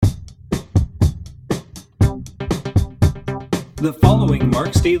The following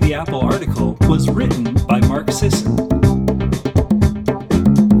Mark's Daily Apple article was written by Mark Sisson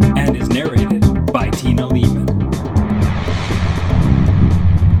and is narrated by Tina Lehman.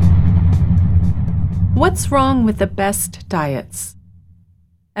 What's wrong with the best diets?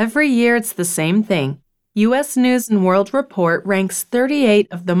 Every year it's the same thing. U.S. News & World Report ranks 38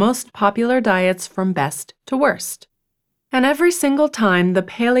 of the most popular diets from best to worst. And every single time the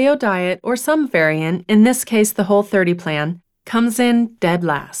paleo diet or some variant, in this case the Whole30 plan, comes in dead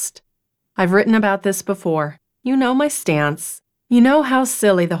last. I've written about this before. You know my stance. You know how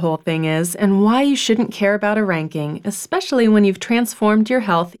silly the whole thing is and why you shouldn't care about a ranking, especially when you've transformed your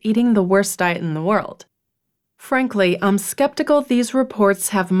health eating the worst diet in the world. Frankly, I'm skeptical these reports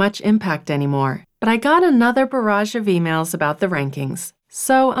have much impact anymore, but I got another barrage of emails about the rankings,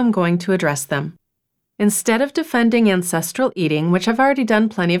 so I'm going to address them. Instead of defending ancestral eating, which I've already done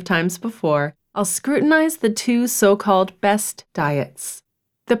plenty of times before, I'll scrutinize the two so-called best diets.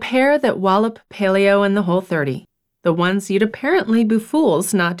 The pair that wallop paleo and the Whole30, the ones you'd apparently be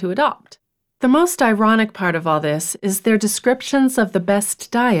fools not to adopt. The most ironic part of all this is their descriptions of the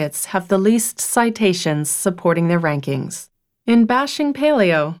best diets have the least citations supporting their rankings. In bashing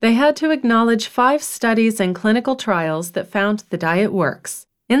paleo, they had to acknowledge 5 studies and clinical trials that found the diet works,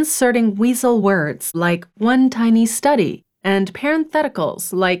 inserting weasel words like one tiny study and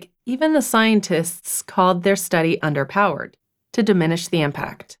parentheticals like even the scientists called their study underpowered to diminish the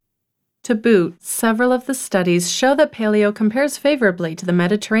impact. To boot, several of the studies show that paleo compares favorably to the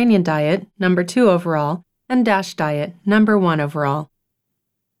Mediterranean diet, number 2 overall, and DASH diet, number 1 overall.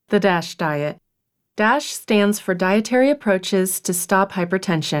 The DASH diet. DASH stands for Dietary Approaches to Stop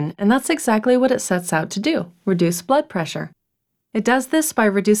Hypertension, and that's exactly what it sets out to do, reduce blood pressure. It does this by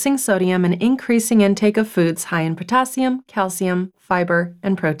reducing sodium and increasing intake of foods high in potassium, calcium, fiber,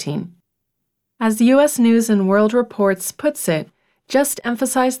 and protein. As U.S. News & World Reports puts it, just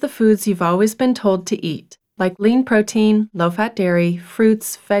emphasize the foods you've always been told to eat, like lean protein, low-fat dairy,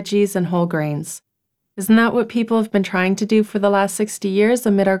 fruits, veggies, and whole grains. Isn't that what people have been trying to do for the last 60 years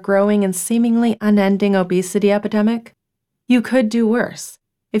amid our growing and seemingly unending obesity epidemic? You could do worse.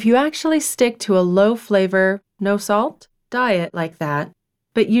 If you actually stick to a low-flavor, no-salt diet like that,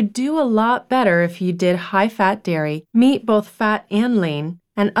 but you'd do a lot better if you did high-fat dairy, meat both fat and lean,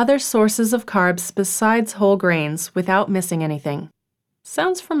 and other sources of carbs besides whole grains without missing anything.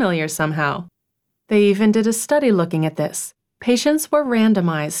 Sounds familiar somehow. They even did a study looking at this. Patients were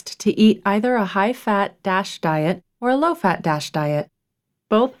randomized to eat either a high-fat DASH diet or a low-fat DASH diet.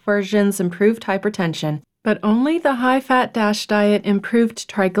 Both versions improved hypertension, but only the high-fat DASH diet improved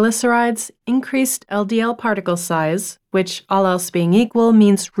triglycerides, increased LDL particle size, which, all else being equal,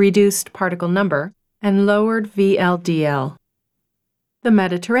 means reduced particle number, and lowered VLDL. The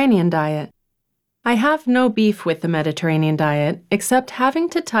Mediterranean diet. I have no beef with the Mediterranean diet, except having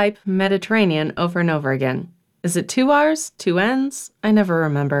to type Mediterranean over and over again. Is it 2 R's, 2 N's? I never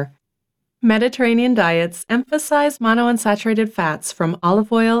remember. Mediterranean diets emphasize monounsaturated fats from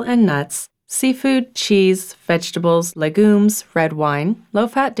olive oil and nuts, seafood, cheese, vegetables, legumes, red wine,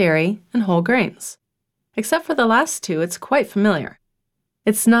 low-fat dairy, and whole grains. Except for the last 2, it's quite familiar.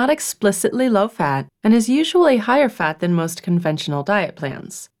 It's not explicitly low-fat and is usually higher fat than most conventional diet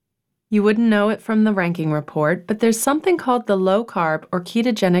plans. You wouldn't know it from the ranking report, but there's something called the low-carb or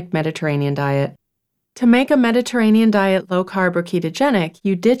ketogenic Mediterranean diet. To make a Mediterranean diet low-carb or ketogenic,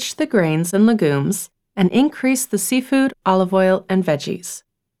 you ditch the grains and legumes and increase the seafood, olive oil, and veggies.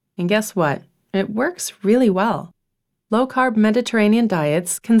 And guess what? It works really well. Low-carb Mediterranean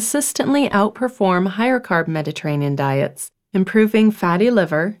diets consistently outperform higher-carb Mediterranean diets, improving fatty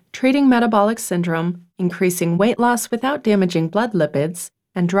liver, treating metabolic syndrome, increasing weight loss without damaging blood lipids,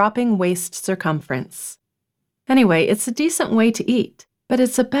 and dropping waist circumference. Anyway, it's a decent way to eat, but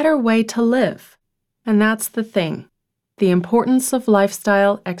it's a better way to live. And that's the thing. The importance of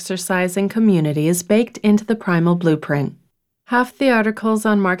lifestyle, exercise, and community is baked into the Primal Blueprint. Half the articles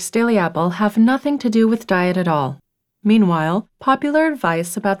on Mark's Daily Apple have nothing to do with diet at all. Meanwhile, popular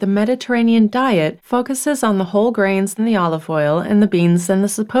advice about the Mediterranean diet focuses on the whole grains and the olive oil and the beans and the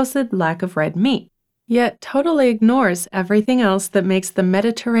supposed lack of red meat, yet totally ignores everything else that makes the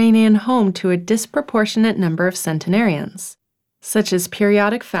Mediterranean home to a disproportionate number of centenarians, such as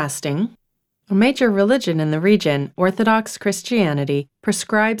periodic fasting. A major religion in the region, Orthodox Christianity,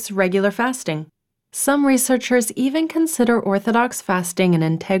 prescribes regular fasting. Some researchers even consider Orthodox fasting an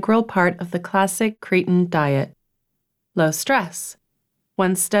integral part of the classic Cretan diet. Low stress.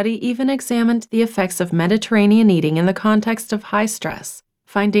 One study even examined the effects of Mediterranean eating in the context of high stress,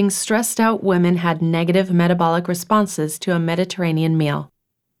 finding stressed-out women had negative metabolic responses to a Mediterranean meal.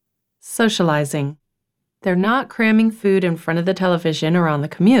 Socializing. They're not cramming food in front of the television or on the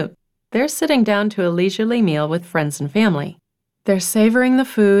commute. They're sitting down to a leisurely meal with friends and family. They're savoring the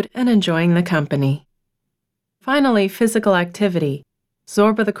food and enjoying the company. Finally, physical activity.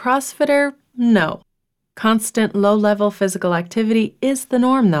 Zorba the CrossFitter? No. Constant low-level physical activity is the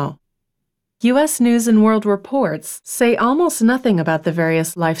norm, though. U.S. News and World Reports say almost nothing about the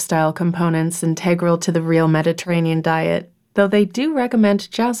various lifestyle components integral to the real Mediterranean diet, though they do recommend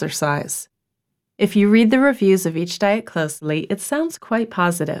jazzercise. If you read the reviews of each diet closely, it sounds quite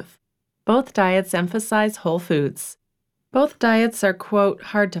positive. Both diets emphasize whole foods. Both diets are, quote,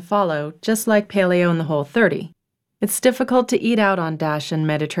 hard to follow, just like Paleo and the Whole30. It's difficult to eat out on Dash and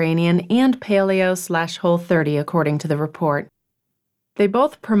Mediterranean and Paleo/Whole30, according to the report. They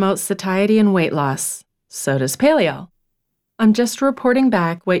both promote satiety and weight loss. So does Paleo. I'm just reporting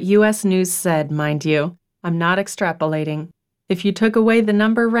back what U.S. News said, mind you. I'm not extrapolating. If you took away the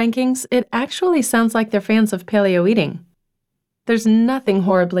number rankings, it actually sounds like they're fans of paleo eating. There's nothing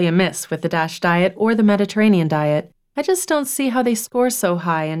horribly amiss with the Dash diet or the Mediterranean diet. I just don't see how they score so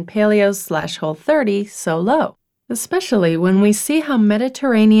high and Paleo/Whole30 so low, especially when we see how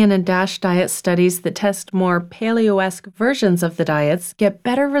Mediterranean and Dash diet studies that test more paleo-esque versions of the diets get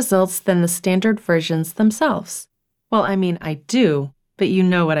better results than the standard versions themselves. Well, I mean, I do, but you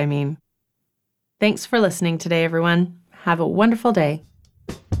know what I mean. Thanks for listening today, everyone. Have a wonderful day.